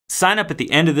Sign up at the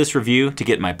end of this review to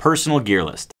get my personal gear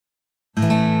list.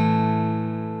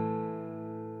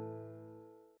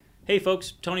 Hey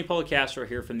folks, Tony Policastro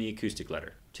here from the Acoustic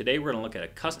Letter. Today we're going to look at a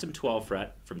custom 12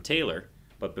 fret from Taylor,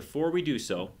 but before we do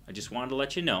so, I just wanted to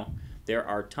let you know there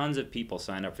are tons of people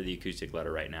signed up for the Acoustic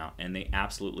Letter right now, and they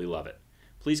absolutely love it.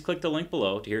 Please click the link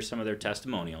below to hear some of their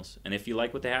testimonials, and if you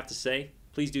like what they have to say,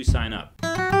 please do sign up.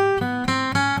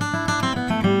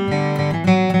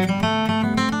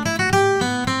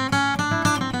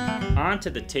 On to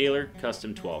the Taylor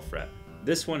Custom 12 fret.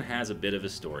 This one has a bit of a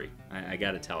story. I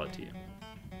gotta tell it to you.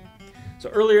 So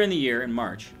earlier in the year, in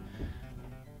March,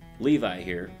 Levi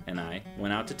here and I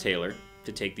went out to Taylor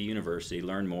to take the university,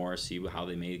 learn more, see how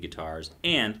they made guitars,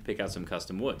 and pick out some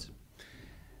custom woods.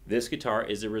 This guitar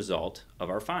is a result of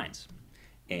our finds.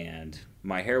 And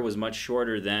my hair was much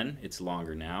shorter then, it's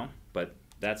longer now, but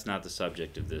that's not the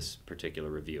subject of this particular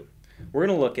review. We're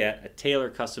going to look at a Taylor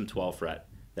Custom 12 fret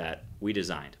that we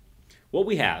designed. What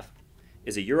we have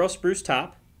is a Euro spruce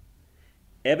top,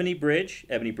 ebony bridge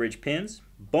pins,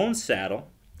 bone saddle,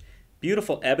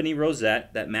 beautiful ebony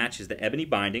rosette that matches the ebony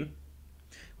binding.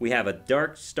 We have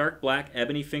a stark black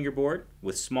ebony fingerboard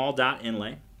with small dot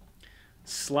inlay,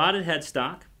 slotted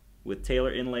headstock with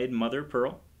Taylor inlaid mother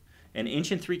pearl, an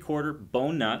 1 3/4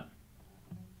 bone nut,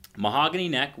 mahogany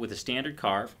neck with a standard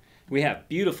carve. We have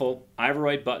beautiful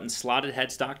Ivoroid button slotted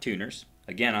headstock tuners,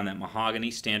 again on that mahogany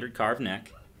standard carved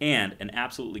neck, and an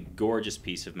absolutely gorgeous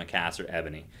piece of Macassar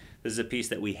ebony. This is a piece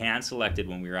that we hand selected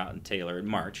when we were out in Taylor in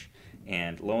March,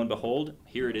 and lo and behold,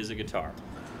 here it is, a guitar.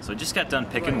 So I just got done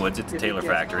picking woods at the Taylor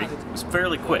factory. It was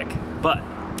fairly quick, but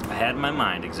I had in my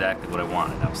mind exactly what I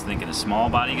wanted. I was thinking a small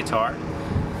body guitar,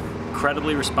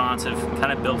 incredibly responsive,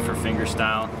 kind of built for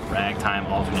fingerstyle, ragtime,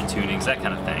 alternate tunings, that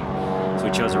kind of thing. So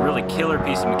we chose a really killer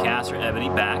piece of Macassar ebony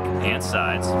back and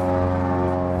sides.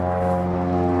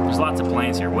 There's lots of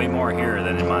planes here, way more here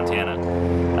than in Montana.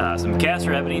 Some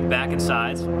Macassar ebony back and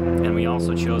sides, and we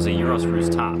also chose a Euro spruce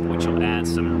top, which will add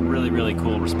some really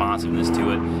cool responsiveness to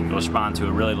it. It'll respond to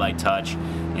a really light touch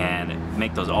and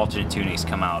make those alternate tunings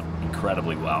come out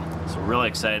incredibly well. So we're really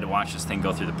excited to watch this thing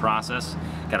go through the process.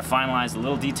 Got to finalize the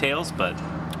little details, but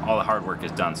all the hard work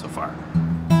is done so far.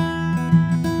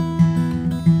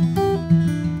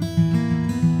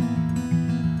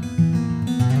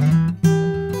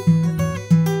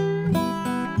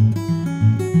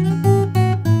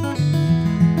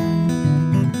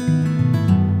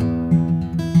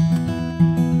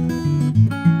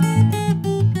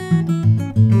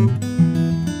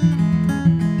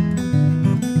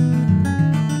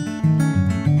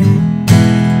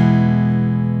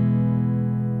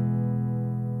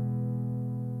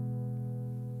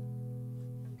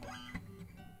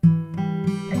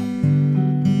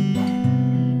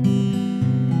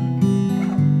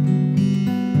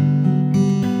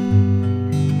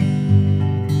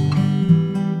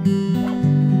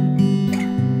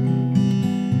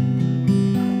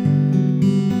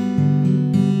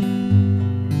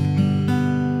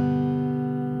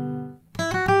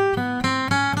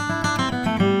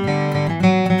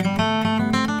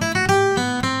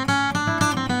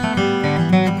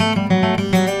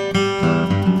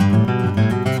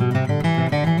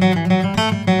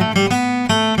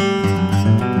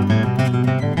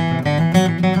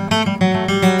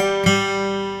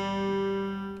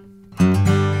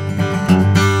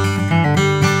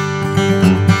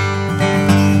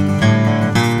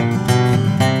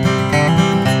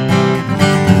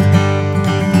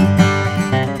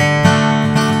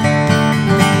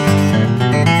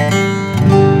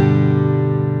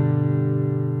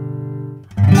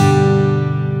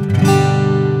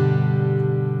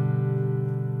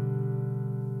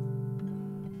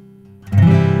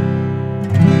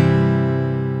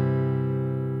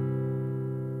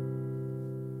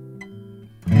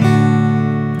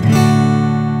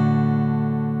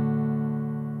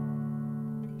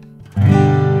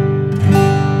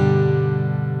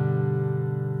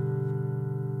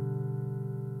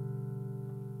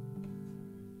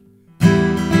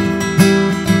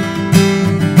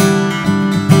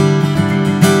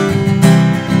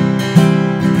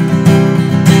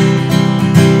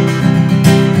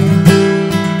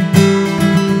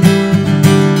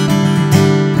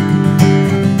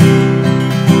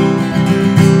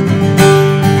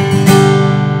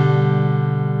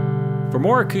 For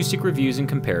more acoustic reviews and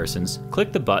comparisons,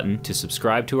 click the button to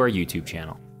subscribe to our YouTube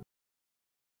channel.